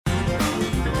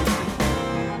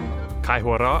ขาย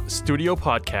หัวเราะ Studio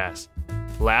Podcast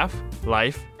Laugh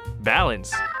Life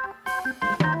Balance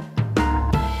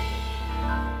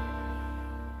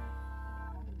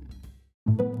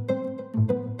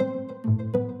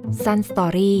สั้นสตอ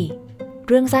รี่เ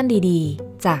รื่องสั้นดี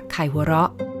ๆจากขายหัวเรา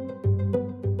ะ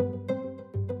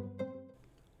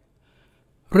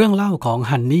เรื่องเล่าของ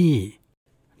ฮันนี่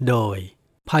โดย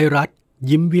ภัยรัตน์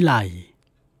ยิ้มวิไล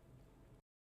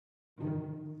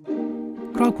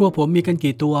ครอบครัวผมมีกัน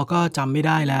กี่ตัวก็จำไม่ไ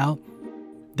ด้แล้ว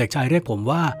เด็กชายเรียกผม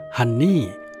ว่าฮันนี่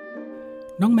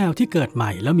น้องแมวที่เกิดให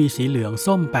ม่แล้วมีสีเหลือง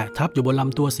ส้มแปะทับอยู่บนล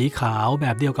ำตัวสีขาวแบ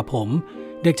บเดียวกับผม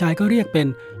เด็กชายก็เรียกเป็น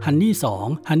ฮันนี่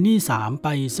2ฮันนี่3ไป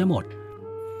ซะหมด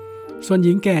ส่วนห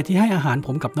ญิงแก่ที่ให้อาหารผ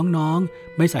มกับน้อง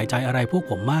ๆไม่ใส่ใจอะไรพวก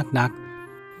ผมมากนัก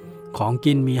ของ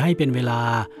กินมีให้เป็นเวลา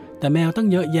แต่แมวตั้ง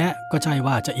เยอะแยะก็ใช่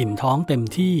ว่าจะอิ่มท้องเต็ม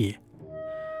ที่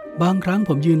บางครั้งผ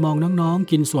มยืนมองน้อง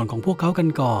ๆกินส่วนของพวกเขากัน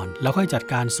ก่อนแล้วค่อยจัด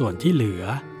การส่วนที่เหลือ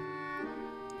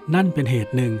นั่นเป็นเห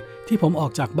ตุหนึ่งที่ผมออ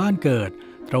กจากบ้านเกิด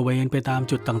ตระเวนไปตาม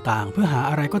จุดต่างๆเพื่อหา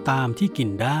อะไรก็ตามที่กิน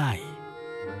ได้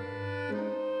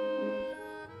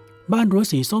บ้านรั้ว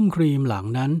สีส้มครีมหลัง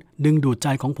นั้นดึงดูดใจ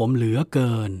ของผมเหลือเ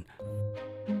กิน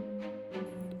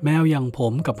แมวอย่างผ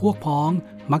มกับพวกพ้อง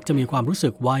มักจะมีความรู้สึ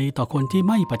กไวต่อคนที่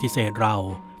ไม่ปฏิเสธเรา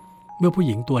เมื่อผู้ห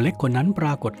ญิงตัวเล็กคนนั้นปร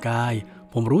ากฏกาย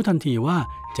ผมรู้ทันทีว่า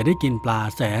จะได้กินปลา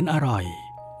แสนอร่อย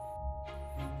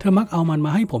เธอมักเอามันม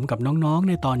าให้ผมกับน้องๆ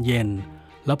ในตอนเย็น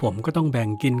แล้วผมก็ต้องแบ่ง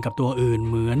กินกับตัวอื่น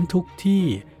เหมือนทุกที่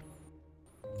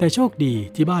แต่โชคดี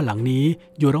ที่บ้านหลังนี้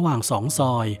อยู่ระหว่าง2 ซ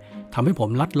อยทำให้ผม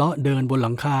ลัดเลาะเดินบนห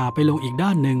ลังคาไปลงอีกด้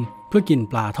านหนึ่งเพื่อกิน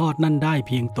ปลาทอดนั่นได้เ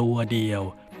พียงตัวเดียว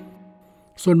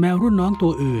ส่วนแมวรุ่นน้องตั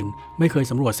วอื่นไม่เคย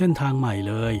สำรวจเส้นทางใหม่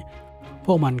เลยพ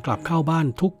วกมันกลับเข้าบ้าน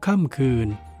ทุกค่ำคืน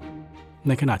ใ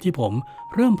นขณะที่ผม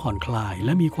เริ่มผ่อนคลายแล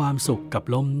ะมีความสุขกับ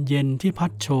ลมเย็นที่พั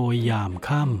ดโชยยาม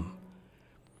ค่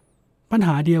ำปัญห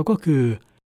าเดียวก็คือ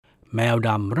แมวด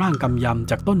ำร่างกำยำ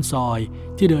จากต้นซอย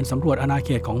ที่เดินสำรวจอาณาเข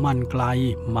ตของมันไกล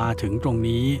มาถึงตรง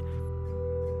นี้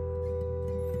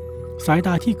สายต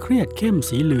าที่เครียดเข้ม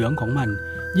สีเหลืองของมัน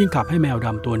ยิ่งขับให้แมวด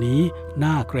ำตัวนี้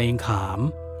น่าเกรงขาม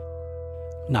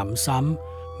หนำซ้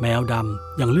ำแมวด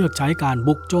ำยังเลือกใช้การ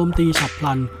บุกโจมตีฉับพ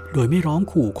ลันโดยไม่ร้อง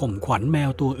ขู่ข่มขวัญแมว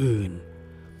ตัวอื่น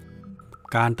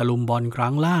การตะลุมบอลครั้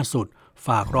งล่าสุดฝ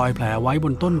ากรอยแผลไว้บ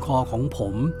นต้นคอของผ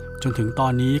มจนถึงตอ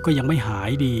นนี้ก็ยังไม่หา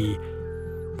ยดี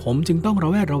ผมจึงต้องระ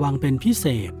แวดระวังเป็นพิเศ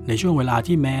ษในช่วงเวลา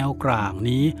ที่แมวกร่าง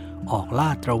นี้ออกลา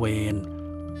ดตระเวน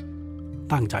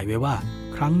ตั้งใจไว้ว่า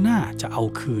ครั้งหน้าจะเอา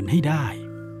คืนให้ได้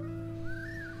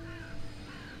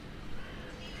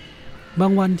บา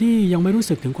งวันที่ยังไม่รู้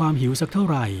สึกถึงความหิวสักเท่า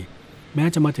ไหร่แม้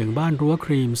จะมาถึงบ้านรั้วค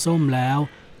รีมส้มแล้ว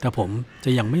แต่ผมจะ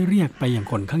ยังไม่เรียกไปอย่าง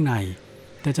คนข้างใน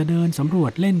แต่จะเดินสำรว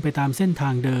จเล่นไปตามเส้นทา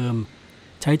งเดิม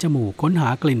ใช้จมูกค้นหา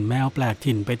กลิ่นแมวแปลก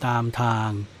ถิ่นไปตามทาง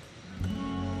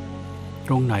ต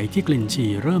รงไหนที่กลิ่น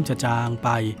ฉี่เริ่มจะจางไป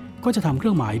ก็จะทำเค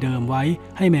รื่องหมายเดิมไว้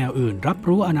ให้แมวอื่นรับ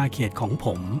รู้อาณาเขตของผ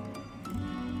ม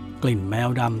กลิ่นแมว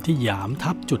ดำที่หยาม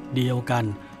ทับจุดเดียวกัน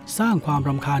สร้างความร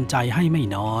ำคาญใจให้ไม่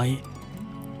น้อย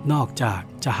นอกจาก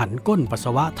จะหันก้นปัสส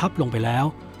าวะทับลงไปแล้ว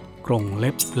กรงเ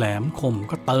ล็บแหลมคม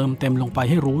ก็เติมเต็มลงไป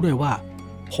ให้รู้ด้วยว่า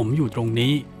ผมอยู่ตรง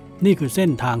นี้นี่คือเส้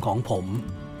นทางของผม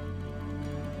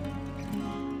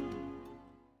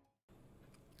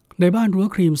ในบ้านรั้ว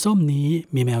ครีมส้มนี้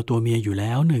มีแมวตัวเมียอยู่แ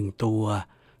ล้ว1 ตัว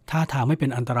ท่าทางไม่เป็น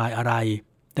อันตรายอะไร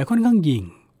แต่ค่อนข้างหยิ่ง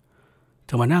เธ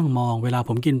อมานั่งมองเวลาผ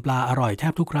มกินปลาอร่อยแท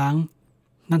บทุกครั้ง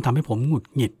นั่นทำให้ผมหงุด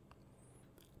หงิด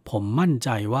ผมมั่นใจ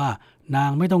ว่านา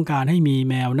งไม่ต้องการให้มี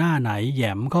แมวหน้าไหนแห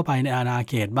ย่มเข้าไปในอาณา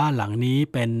เขตบ้านหลังนี้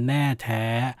เป็นแน่แท้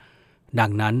ดั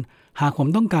งนั้นหากผม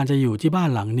ต้องการจะอยู่ที่บ้าน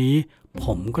หลังนี้ผ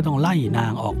มก็ต้องไล่นา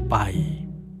งออกไป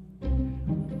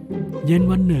เย็น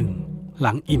วันหนึ่งห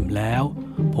ลังอิ่มแล้ว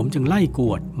ผมจึงไล่ก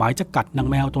วดหมายจะกัดนาง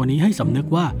แมวตัวนี้ให้สำนึก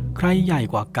ว่าใครใหญ่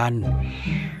กว่ากัน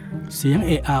เสียงเ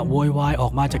อะอะโวยวายออ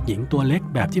กมาจากหญิงตัวเล็ก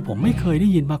แบบที่ผมไม่เคยได้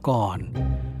ยินมาก่อน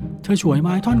เธอฉวยไ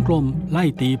ม้ท่อนกลมไล่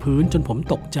ตีพื้นจนผม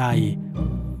ตกใจ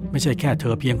ไม่ใช่แค่เธ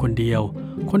อเพียงคนเดียว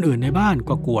คนอื่นในบ้าน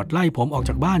ก็กวดไล่ผมออก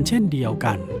จากบ้านเช่นเดียว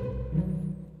กัน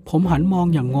ผมหันมอง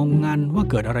อย่างงงงันว่า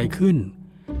เกิดอะไรขึ้น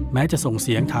แม้จะส่งเ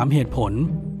สียงถามเหตุผล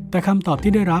แต่คำตอบ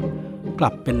ที่ได้รับกลั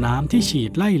บเป็นน้ำที่ฉี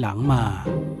ดไล่หลังมา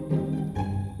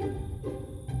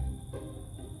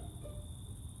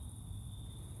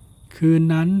คืน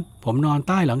นั้นผมนอนใ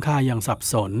ต้หลังคาอย่างสับ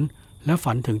สนและ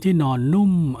ฝันถึงที่นอนนุ่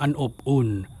มอันอบอุ่น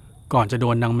ก่อนจะโด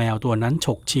นนางแมวตัวนั้นฉ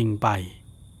กชิงไป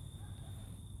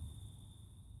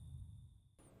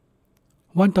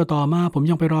วันต่อมาผม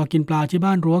ยังไปรอกินปลาที่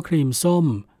บ้านรั้วครีมส้ม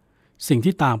สิ่ง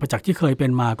ที่ต่างไปจากที่เคยเป็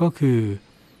นมาก็คือ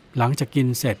หลังจากกิน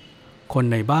เสร็จคน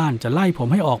ในบ้านจะไล่ผม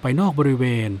ให้ออกไปนอกบริเว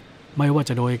ณไม่ว่า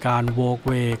จะโดยการโวกเ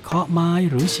วกเคาะไม้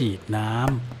หรือฉีดน้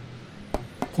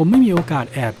ำ ผมไม่มีโอกาส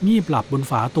แอบงีบหลับบน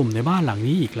ฝาตุ่มในบ้านหลัง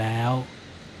นี้อีกแล้ว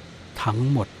ทั้ง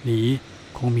หมดนี้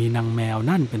คงมีนางแมว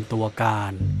นั่นเป็นตัวกา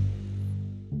ร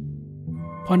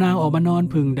พอนางออกมานอน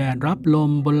พึ่งแดดรับล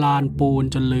มบนลานปูน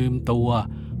จนลืมตัว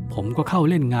ผมก็เข้า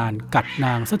เล่นงานกัดน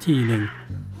างสักทีหนึ่ง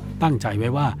ตั้งใจไว้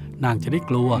ว่านางจะได้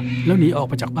กลัวแล้วหนีออก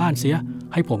ไปจากบ้านเสีย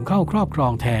ให้ผมเข้าครอบครอ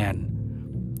งแทน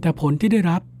แต่ผลที่ได้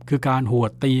รับคือการหว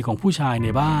ดตีของผู้ชายใน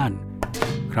บ้าน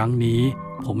ครั้งนี้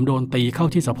ผมโดนตีเข้า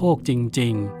ที่สะโพกจริ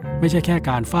งๆไม่ใช่แค่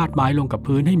การฟาดไม้ลงกับ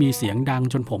พื้นให้มีเสียงดัง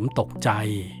จนผมตกใจ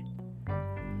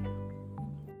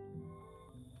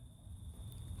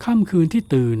ค่ำคืนที่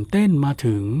ตื่นเต้นมา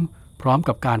ถึงพร้อม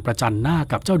กับการประจันหน้า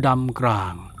กับเจ้าดำกลา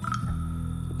ง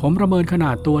ผมประเมินขน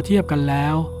าดตัวเทียบกันแล้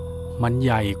วมันใ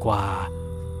หญ่กว่า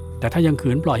แต่ถ้ายังขื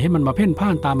นปล่อยให้มันมาเพ่นพ่า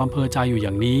นตามอำเภอใจอยู่อ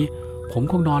ย่างนี้ผม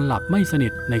คงนอนหลับไม่สนิ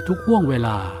ทในทุกห่วงเวล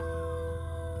า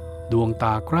ดวงต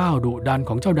ากร้าวดุดัน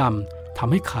ของเจ้าดำท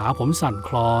ำให้ขาผมสั่นค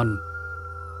ลอน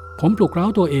ผมปลุกเร้า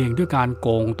ตัวเองด้วยการโก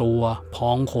งตัวพ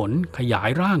องขนขยาย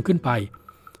ร่างขึ้นไป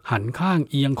หันข้าง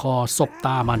เอียงคอสบต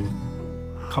ามัน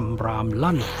คำราม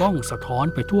ลั่นก้องสะท้อน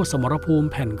ไปทั่วสมรภูมิ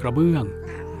แผ่นกระเบื้อง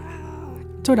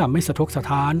เจ้าดำไม่สะทกสะ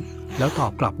ท้านแล้วตอ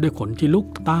บกลับด้วยขนที่ลุก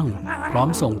ตั้งพร้อม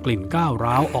ส่งกลิ่นก้าว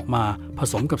ร้าวออกมาผ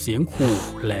สมกับเสียงขู่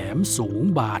แหลมสูง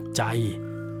บาดใจ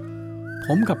ผ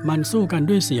มกับมันสู้กัน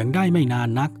ด้วยเสียงได้ไม่นาน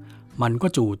นักมันก็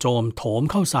จู่โจมโถม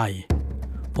เข้าใส่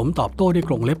ผมตอบโต้ด้วย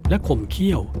กรงเล็บและข่มเ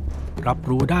ขี้ยวรับ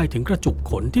รู้ได้ถึงกระจุก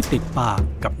ขนที่ติดปาก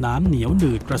กับน้ำเหนียวห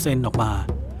นืดกระเซ็นออกมา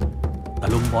ตะ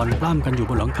ลุมบอลปล้ำกันอยู่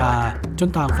บนหลังคาจน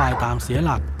ต่างฝ่ายต่างเสียห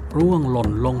ลักร่วงหล่น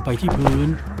ลงไปที่พื้น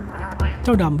เ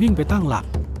จ้าดำวิ่งไปตั้งหลัก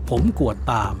ผมกวด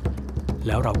ตามแ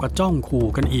ล้วเราก็จ้องขู่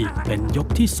กันอีกเป็นยก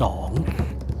ที่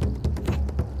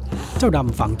2เจ้าด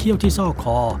ำฝังเขี้ยวที่ซอกค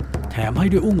อแถมให้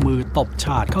ด้วยอุ้งมือตบฉ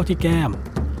าดเข้าที่แก้ม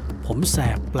ผมแส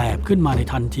บแปลบขึ้นมาใน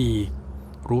ทันที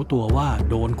รู้ตัวว่า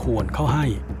โดนข่วนเข้าให้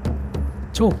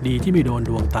โชคดีที่ไม่โดน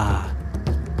ดวงตา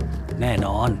แน่น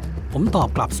อนผมตอบ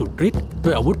กลับสุดฤทธิ์ด้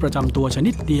วยอาวุธประจำตัวช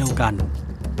นิดเดียวกัน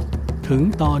ถึง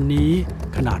ตอนนี้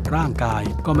ขนาดร่างกาย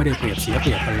ก็ไม่ได้เปรียบเสียเป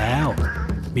รียบกันแล้ว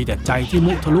มีแต่ใจที่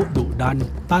มุทะลุดุดัน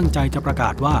ตั้งใจจะประกา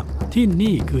ศว่าที่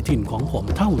นี่คือถิ่นของผม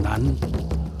เท่านั้น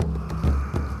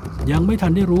ยังไม่ทั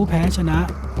นได้รู้แพ้ชนะ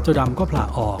เจ้าดำก็ผละ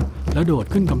ออกแล้วโดด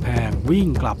ขึ้นกำแพงวิ่ง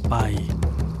กลับไป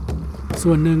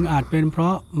ส่วนหนึ่งอาจเป็นเพร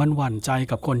าะมันหวั่นใจ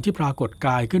กับคนที่ปรากฏก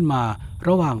ายขึ้นมาร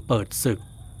ะหว่างเปิดศึก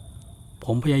ผ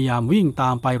มพยายามวิ่งตา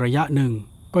มไประยะหนึ่ง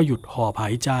ก็หยุดหอบหา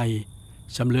ยใจ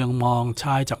ชำเลืองมองช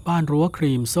ายจากบ้านรั้วค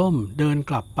รีมส้มเดิน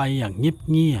กลับไปอย่างเ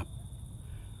งียบ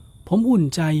ๆผมอุ่น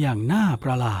ใจอย่างน่าป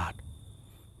ระหลาด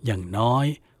อย่างน้อย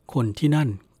คนที่นั่น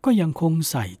ก็ยังคง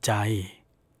ใส่ใจ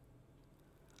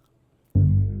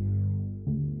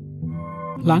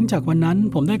หลังจากวันนั้น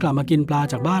ผมได้กลับมากินปลา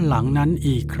จากบ้านหลังนั้น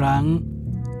อีกครั้ง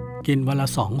กินวันละ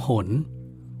2 หน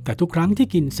แต่ทุกครั้งที่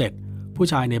กินเสร็จผู้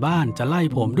ชายในบ้านจะไล่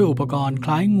ผมด้วยอุปกรณ์ค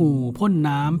ล้ายงูพ่น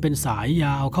น้ำเป็นสายย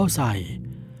าวเข้าใส่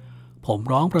ผม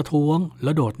ร้องประท้วงแ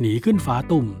ล้วโดดหนีขึ้นฝา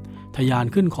ตุ่มทะยาน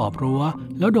ขึ้นขอบรั้ว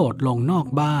แล้วโดดลงนอก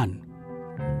บ้าน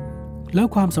แล้ว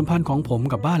ความสัมพันธ์ของผม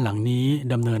กับบ้านหลังนี้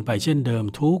ดำเนินไปเช่นเดิม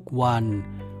ทุกวัน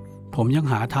ผมยัง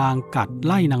หาทางกัดไ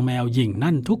ล่นางแมวหยิ่ง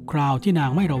นั่นทุกคราวที่นาง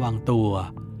ไม่ระวังตัว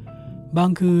บา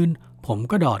งคืนผม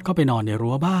ก็ดอดเข้าไปนอนใน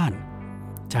รั้วบ้าน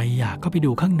ใจอยากเข้าไป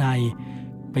ดูข้างใน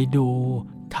ไปดู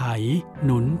ไถห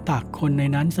นุนตักคนใน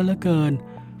นั้นซะเหลือเกิน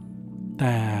แ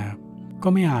ต่ก็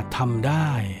ไม่อาจทำได้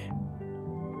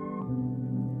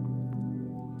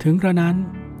ถึงกระนั้น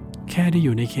แค่ได้อ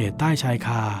ยู่ในเขตใต้ชายค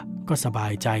าก็สบา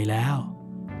ยใจแล้ว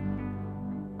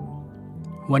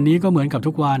วันนี้ก็เหมือนกับ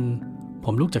ทุกวันผ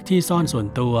มลุกจากที่ซ่อนส่วน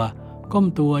ตัวก้ม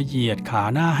ตัวเหยียดขา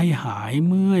หน้าให้หาย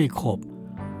เมื่อยขบ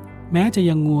แม้จะ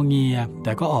ยังงัวเงียแ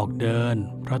ต่ก็ออกเดิน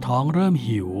เพราะท้องเริ่ม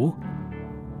หิว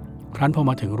ครั้นพอ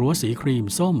มาถึงรั้วสีครีม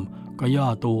ส้มก็ย่อ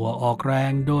ตัวออกแร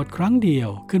งโดดครั้งเดียว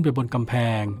ขึ้นไปบนกำแพ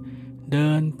งเดิ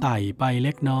นไต่ไปเ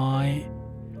ล็กน้อย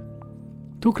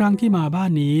ทุกครั้งที่มาบ้า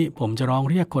นนี้ผมจะร้อง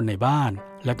เรียกคนในบ้าน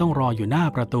และต้องรออยู่หน้า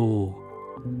ประตู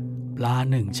ปลา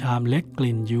1 ชามเล็กก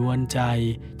ลิ่นยวนใจ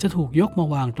จะถูกยกมา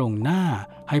วางตรงหน้า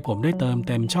ให้ผมได้เติมเ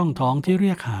ต็มช่องท้องที่เ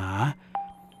รียกหา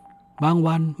บาง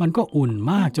วันมันก็อุ่น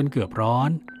มากจนเกือบร้อน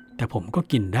แต่ผมก็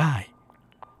กินได้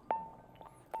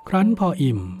ครั้นพอ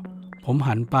อิ่มผม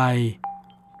หันไป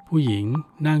ผู้หญิง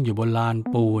นั่งอยู่บนลาน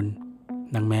ปูน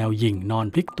นางแมวหยิ่งนอน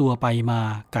พลิกตัวไปมา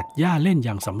กัดหญ้าเล่นอ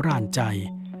ย่างสำราญใจ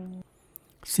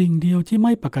สิ่งเดียวที่ไ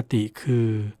ม่ปกติคือ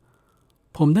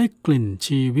ผมได้กลิ่น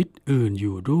ชีวิตอื่นอ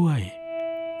ยู่ด้วย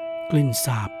กลิ่นส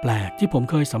าบแปลกที่ผม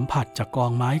เคยสัมผัสจากกอ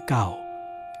งไม้เก่า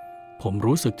ผม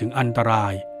รู้สึกถึงอันตรา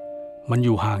ยมันอ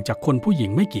ยู่ห่างจากคนผู้หญิ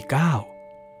งไม่กี่ก้าว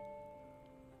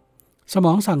สม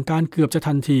องสั่งการเกือบจะ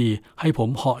ทันทีให้ผม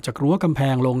เหาะจากรั้วกำแพ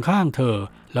งลงข้างเธอ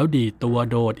แล้วดีดตัว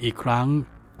โดดอีกครั้ง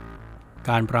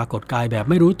การปรากฏกายแบบ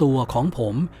ไม่รู้ตัวของผ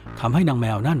มทำให้นางแม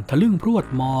วนั่นทะลึ่งพรวด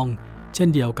มองเช่น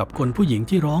เดียวกับคนผู้หญิง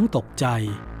ที่ร้องตกใจ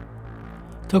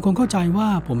เธอคงเข้าใจว่า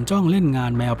ผมจ้องเล่นงา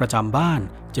นแมวประจำบ้าน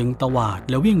จึงตวาด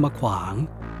แล้ววิ่งมาขวาง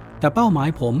แต่เป้าหมาย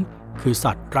ผมคือ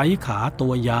สัตว์ไร้ขาตั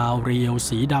วยาวเรียว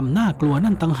สีดำน่ากลัว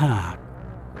นั่นต่างหาก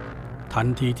ทัน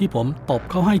ทีที่ผมตบ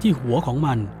เข้าให้ที่หัวของ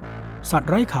มันสัตว์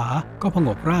ไร้ขาก็ผง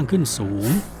กร่างขึ้นสูง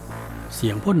เสี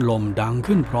ยงพ่นลมดัง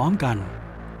ขึ้นพร้อมกัน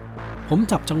ผม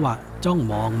จับจังหวะจ้อง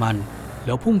มองมันแ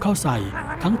ล้วพุ่งเข้าใส่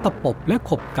ทั้งตะปบและ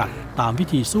ขบกัดตามวิ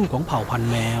ธีสู้ของเผ่าพันธุ์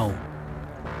แมว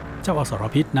เจ้าอสร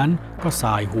พิษนั้นก็ส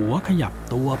ายหัวขยับ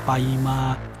ตัวไปมา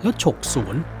แล้วฉกสว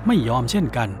นไม่ยอมเช่น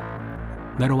กัน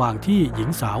ในระหว่างที่หญิง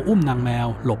สาวอุ้มนางแมว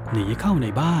หลบหนีเข้าใน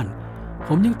บ้านผ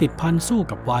มยังติดพันสู้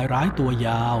กับวายร้ายตัวย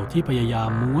าวที่พยายาม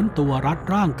ม้วนตัวรัด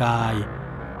ร่างกาย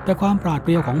แต่ความปราดเป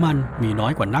รียวของมันมีน้อ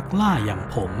ยกว่านักล่าอย่าง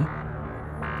ผม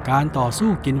การต่อสู้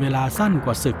กินเวลาสั้นก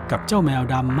ว่าศึกกับเจ้าแมว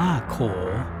ดำมากโข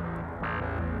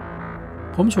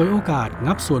ผมฉวยโอกาส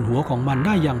งับส่วนหัวของมันไ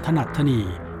ด้อย่างถนัดถนี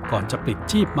ก่อนจะปลิด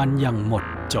ชีพมันอย่างหมด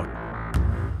จด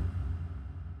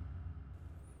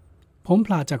ผมผ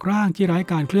ลาดจากร่างที่ไร้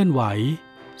การเคลื่อนไหว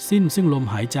สิ้นซึ่งลม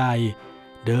หายใจ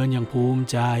เดินอย่างภูมิ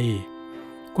ใจ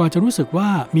กว่าจะรู้สึกว่า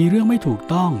มีเรื่องไม่ถูก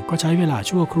ต้องก็ใช้เวลา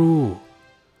ชั่วครู่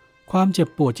ความเจ็บ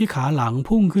ปวดที่ขาหลัง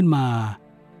พุ่งขึ้นมา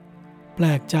แปล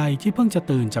กใจที่เพิ่งจะ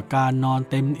ตื่นจากการนอน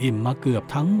เต็มอิ่มมาเกือบ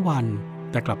ทั้งวัน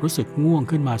แต่กลับรู้สึกง่วง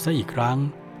ขึ้นมาซะอีกครั้ง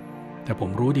แต่ผม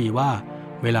รู้ดีว่า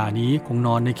เวลานี้คงน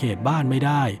อนในเขตบ้านไม่ไ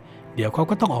ด้เดี๋ยวเขา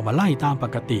ก็ต้องออกมาไล่ตามป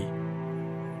กติ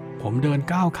ผมเดิน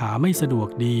ก้าวขาไม่สะดวก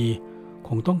ดีค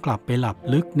งต้องกลับไปหลับ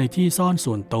ลึกในที่ซ่อน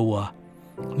ส่วนตัว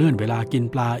เลื่อนเวลากิน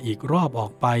ปลาอีกรอบออ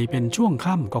กไปเป็นช่วง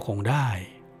ค่ำก็คงได้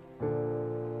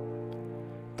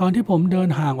ตอนที่ผมเดิน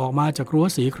ห่างออกมาจากรั้ว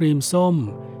สีครีมส้ม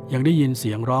ยังได้ยินเ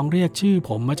สียงร้องเรียกชื่อ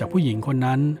ผมมาจากผู้หญิงคน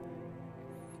นั้น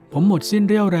ผมหมดสิ้น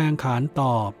เรี่ยวแรงขานต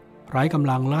อบไร้กำ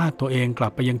ลังลากตัวเองกลั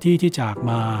บไปยังที่ที่จาก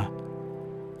มา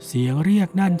เสียงเรียก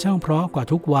นั่นช่างเพราะกว่า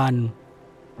ทุกวัน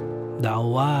เดา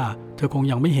ว่าเธอคง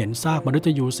ยังไม่เห็นซากมนุษ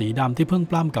ย์ยูสีดำที่เพิ่ง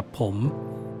ปล้ำกับผม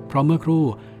เพราะเมื่อครู่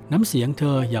น้ำเสียงเธ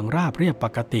ออย่างราบเรียบป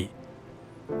กติ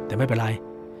แต่ไม่เป็นไร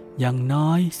อย่างน้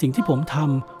อยสิ่งที่ผมท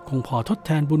ำคงพอทดแท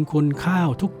นบุญคุณข้าว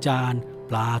ทุกจาน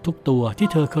ปลาทุกตัวที่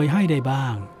เธอเคยให้ได้บ้า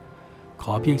งข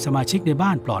อเพียงสมาชิกในบ้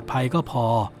านปลอดภัยก็พอ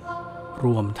ร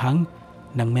วมทั้ง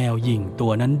นางแมวหยิ่งตั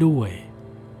วนั้นด้วย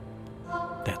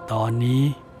แต่ตอนนี้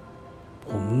ผ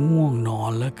มง่วงนอ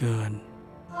นเหลือเกิน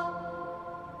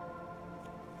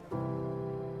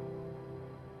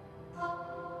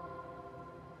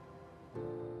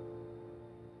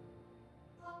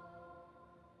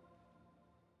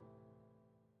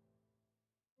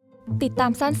ติดตา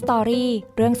มสั้นสตอรี่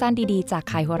เรื่องสั้นดีๆจาก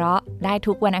ขายหัวเราะได้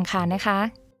ทุกวันอังคารนะค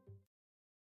ะ